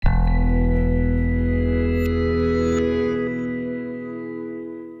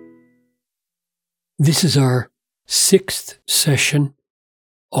This is our sixth session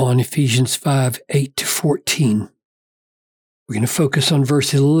on Ephesians 5:8-14. We're going to focus on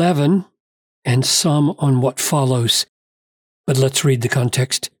verse 11 and some on what follows. But let's read the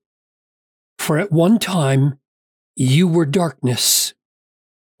context. For at one time you were darkness,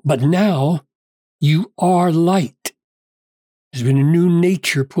 but now you are light. There's been a new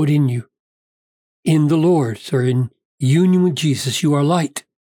nature put in you. In the Lord, or in union with Jesus, you are light.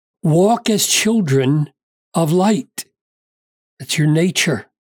 Walk as children of light. That's your nature.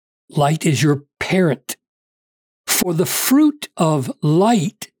 Light is your parent. For the fruit of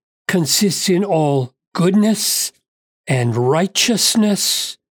light consists in all goodness and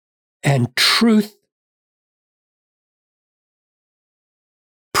righteousness and truth,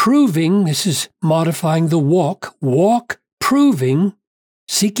 proving, this is modifying the walk, proving,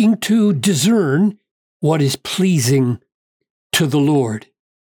 seeking to discern what is pleasing to the Lord.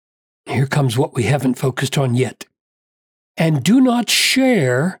 Here comes what we haven't focused on yet. And do not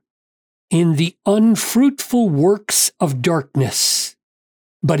share in the unfruitful works of darkness,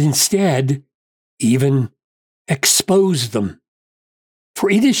 but instead even expose them.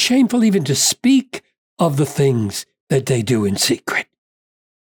 For it is shameful even to speak of the things that they do in secret.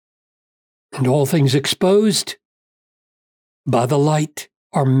 And all things exposed by the light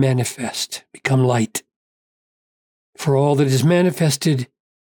are manifest, become light. For all that is manifested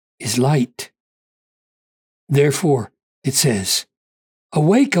is light. Therefore, it says,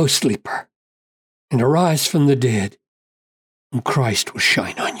 awake, O sleeper, and arise from the dead, and Christ will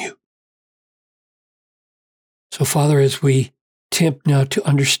shine on you. So, Father, as we attempt now to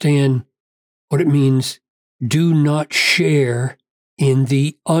understand what it means, do not share in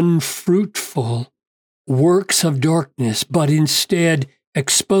the unfruitful works of darkness, but instead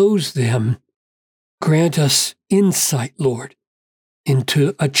expose them. Grant us insight, Lord,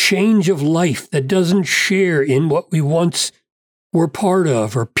 into a change of life that doesn't share in what we once were part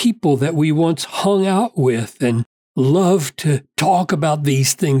of, or people that we once hung out with and loved to talk about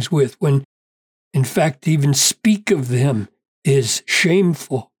these things with, when in fact even speak of them is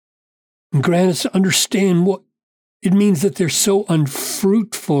shameful. And grant us to understand what it means that they're so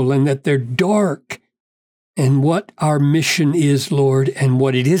unfruitful and that they're dark, and what our mission is, Lord, and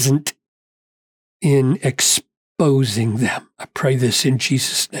what it isn't in exposing them. I pray this in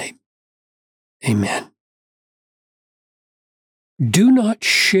Jesus' name. Amen. Do not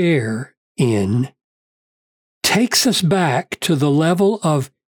share in takes us back to the level of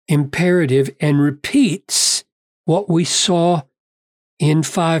imperative and repeats what we saw in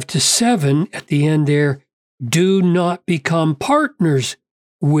 5-7 at the end there. Do not become partners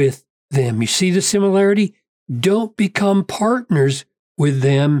with them. You see the similarity? Don't become partners with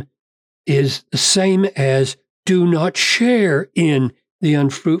them is the same as do not share in the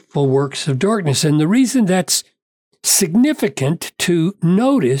unfruitful works of darkness. And the reason that's significant to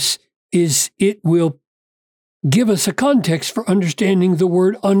notice is it will give us a context for understanding the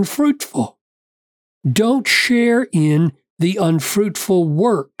word unfruitful. Don't share in the unfruitful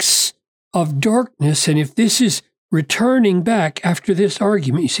works of darkness. And if this is returning back after this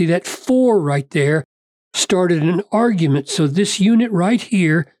argument, you see that 4 right there started an argument. So this unit right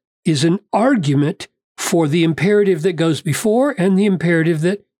here is an argument for the imperative that goes before and the imperative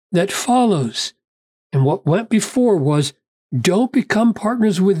that follows. And what went before was, don't become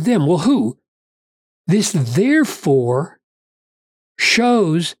partners with them. Well, who? This therefore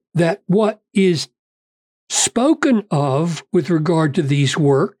shows that what is spoken of with regard to these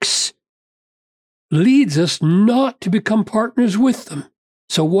works leads us not to become partners with them.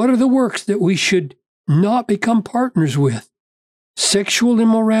 So what are the works that we should not become partners with? Sexual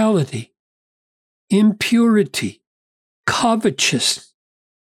immorality, impurity, covetousness.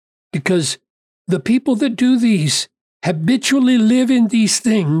 Because the people that do these, habitually live in these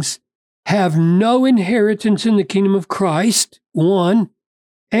things, have no inheritance in the kingdom of Christ, 1,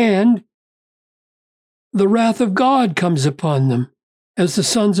 and the wrath of God comes upon them as the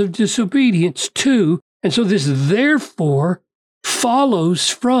sons of disobedience, 2. And so this therefore follows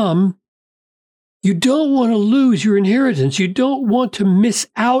from, you don't want to lose your inheritance. You don't want to miss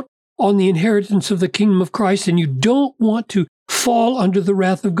out on the inheritance of the kingdom of Christ, and you don't want to fall under the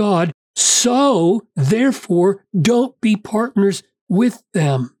wrath of God. So, therefore, don't be partners with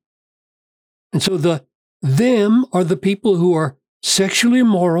them. And so them are the people who are sexually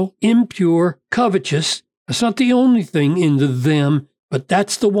immoral, impure, covetous. That's not the only thing in the them, but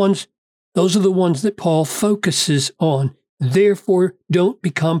those are the ones that Paul focuses on. Therefore, don't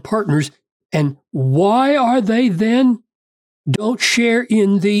become partners. And why are they then? Don't share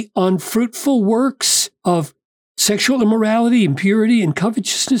in the unfruitful works of sexual immorality, impurity, and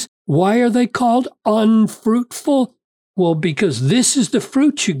covetousness, Why are they called unfruitful? Well, because this is the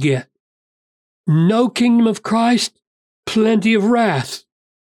fruit you get. No kingdom of Christ, plenty of wrath.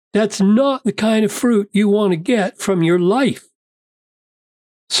 That's not the kind of fruit you want to get from your life.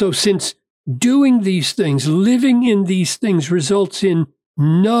 So since doing these things, living in these things results in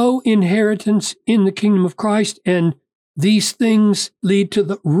no inheritance in the kingdom of Christ, and these things lead to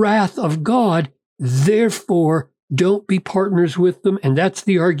the wrath of God, therefore don't be partners with them. And that's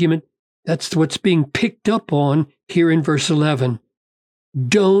the argument. That's what's being picked up on here in verse 11.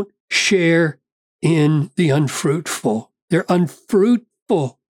 Don't share in the unfruitful. They're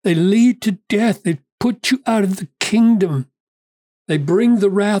unfruitful. They lead to death. They put you out of the kingdom. They bring the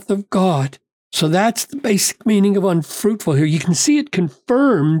wrath of God. So that's the basic meaning of unfruitful here. You can see it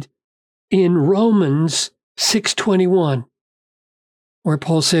confirmed in Romans 6:21, where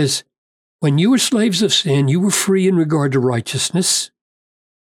Paul says, when you were slaves of sin, you were free in regard to righteousness.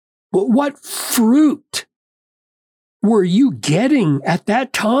 But what fruit were you getting at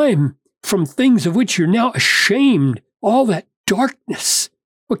that time from things of which you're now ashamed? All that darkness.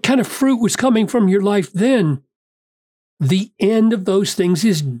 What kind of fruit was coming from your life then? The end of those things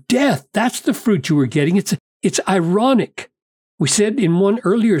is death. That's the fruit you were getting. It's ironic. We said in one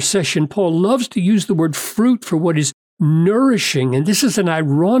earlier session, Paul loves to use the word fruit for what is nourishing, and this is an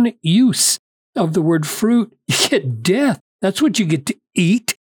ironic use of the word fruit. You get death. That's what you get to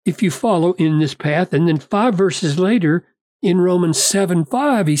eat if you follow in this path. And then 5 verses later, in Romans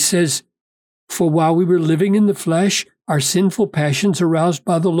 7:5, he says, for while we were living in the flesh, our sinful passions aroused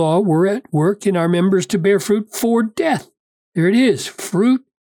by the law were at work in our members to bear fruit for death. There it is, fruit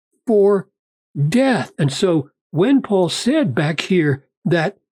for death. And so when Paul said back here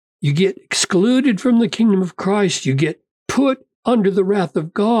that you get excluded from the kingdom of Christ, you get put under the wrath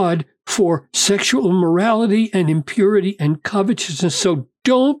of God for sexual immorality and impurity and covetousness, so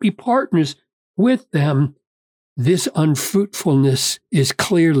don't be partners with them. This unfruitfulness is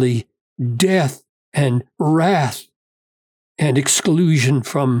clearly death and wrath and exclusion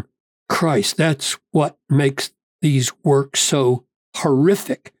from Christ. That's what makes these works so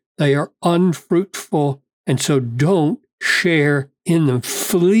horrific. They are unfruitful, and so don't share in them.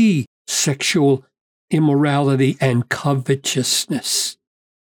 Flee sexual immorality and covetousness.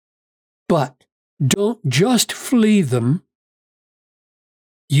 But don't just flee them.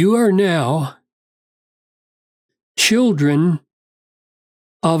 You are now children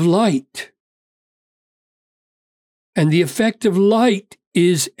of light. And the effect of light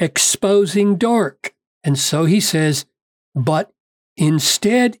is exposing dark. And so he says, but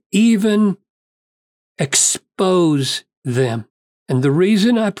instead even expose them. And the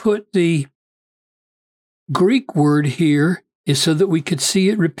reason I put the Greek word here is so that we could see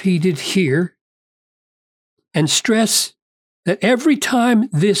it repeated here and stress that every time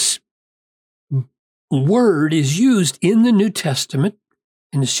this word is used in the New Testament,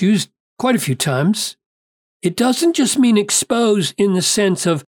 and it's used quite a few times, it doesn't just mean expose in the sense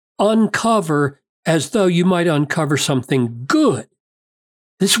of uncover as though you might uncover something good.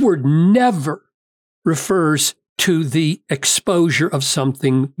 This word never refers to the exposure of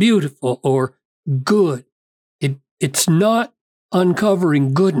something beautiful or good. It's not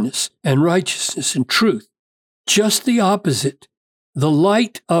uncovering goodness and righteousness and truth. Just the opposite. The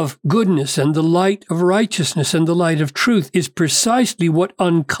light of goodness and the light of righteousness and the light of truth is precisely what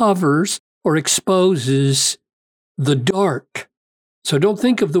uncovers or exposes the dark. So don't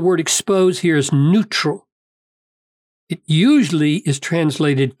think of the word expose here as neutral. It usually is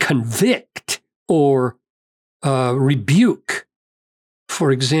translated convict or rebuke.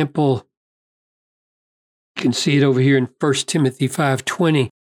 For example, you can see it over here in 1 Timothy 5:20.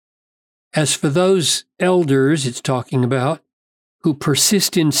 As for those elders it's talking about who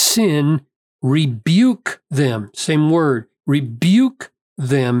persist in sin, rebuke them. Same word, rebuke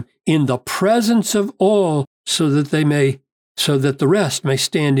them in the presence of all so that the rest may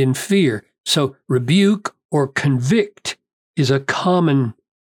stand in fear. So rebuke or convict is a common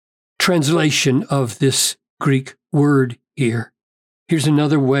translation of this Greek word here. Here's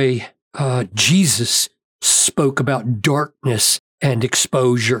another way Jesus spoke about darkness and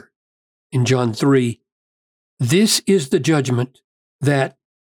exposure in John 3. This is the judgment, that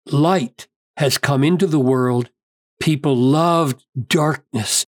light has come into the world. People loved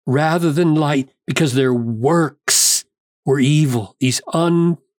darkness rather than light because their works were evil. These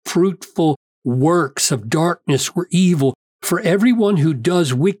unfruitful works of darkness were evil. For everyone who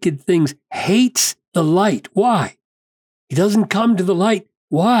does wicked things hates the light. Why? He doesn't come to the light.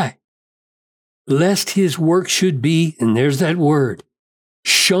 Why? Lest his work should be, and there's that word,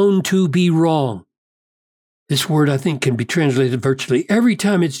 shown to be wrong. This word, I think, can be translated virtually every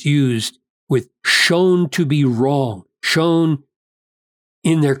time it's used with shown to be wrong, shown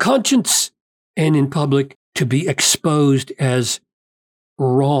in their conscience and in public to be exposed as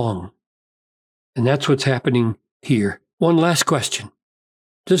wrong. And that's what's happening here. One last question.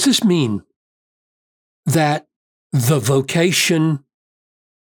 Does this mean that the vocation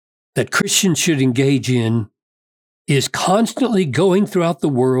that Christians should engage in is constantly going throughout the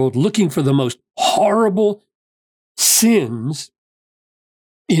world looking for the most horrible sins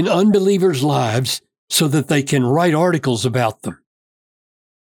in unbelievers' lives so that they can write articles about them,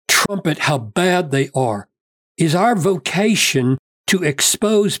 trumpet how bad they are? Is our vocation to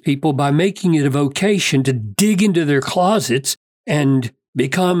expose people by making it a vocation to dig into their closets and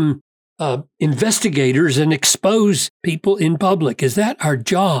become investigators and expose people in public? Is that our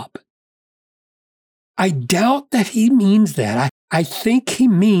job? I doubt that he means that. I think he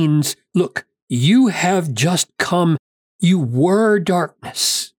means, look, you have just come, you were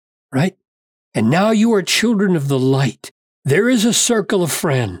darkness, right? And now you are children of the light. There is a circle of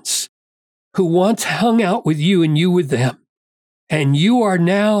friends who once hung out with you and you with them. And you are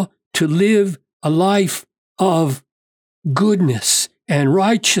now to live a life of goodness and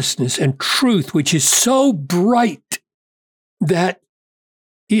righteousness and truth, which is so bright that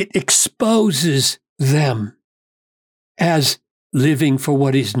it exposes them as living for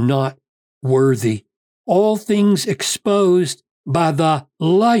what is not worthy. All things exposed by the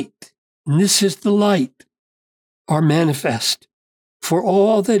light, and this is the light, are manifest. For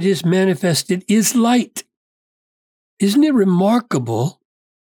all that is manifested is light. Isn't it remarkable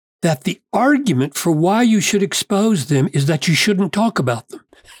that the argument for why you should expose them is that you shouldn't talk about them?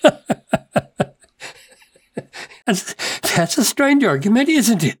 That's a strange argument,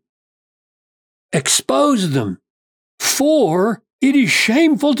 isn't it? Expose them, for it is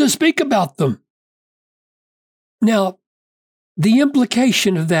shameful to speak about them. Now, the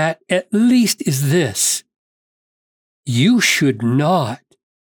implication of that at least is this: you should not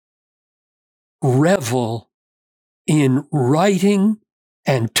revel in writing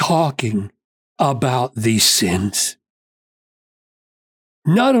and talking about these sins.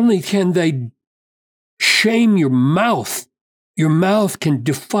 Not only can they shame your mouth can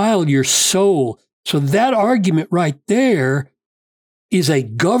defile your soul. So that argument right there is a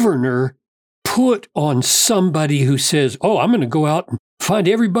governor put on somebody who says, oh, I'm going to go out and find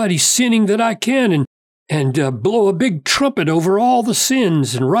everybody sinning that I can and blow a big trumpet over all the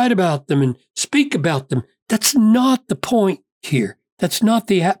sins and write about them and speak about them. That's not the point here. That's not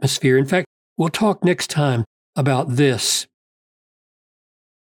the atmosphere. In fact, we'll talk next time about this.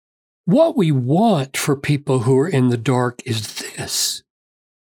 What we want for people who are in the dark is this.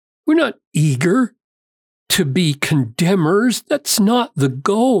 We're not eager to be condemners. That's not the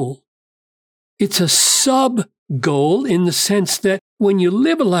goal. It's a sub-goal in the sense that when you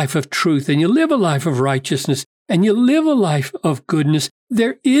live a life of truth and you live a life of righteousness and you live a life of goodness,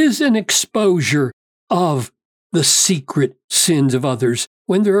 there is an exposure of the secret sins of others.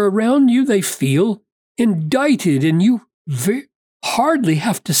 When they're around you, they feel indicted, and you hardly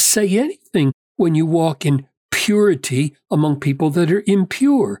have to say anything when you walk in purity among people that are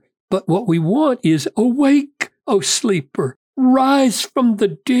impure. But what we want is, awake, O sleeper, rise from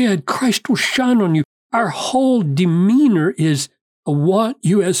the dead. Christ will shine on you. Our whole demeanor is, I want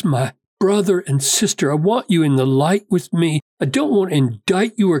you as my brother and sister. I want you in the light with me. I don't want to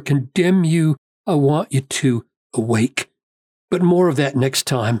indict you or condemn you. I want you to awake. But more of that next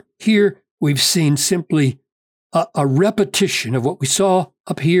time. Here we've seen simply a repetition of what we saw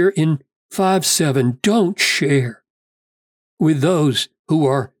up here in 5:7. Don't share with those who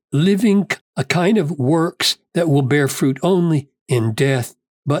are living a kind of works that will bear fruit only in death,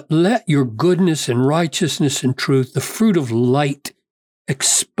 but let your goodness and righteousness and truth, the fruit of light,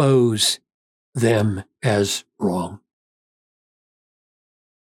 expose them as wrong.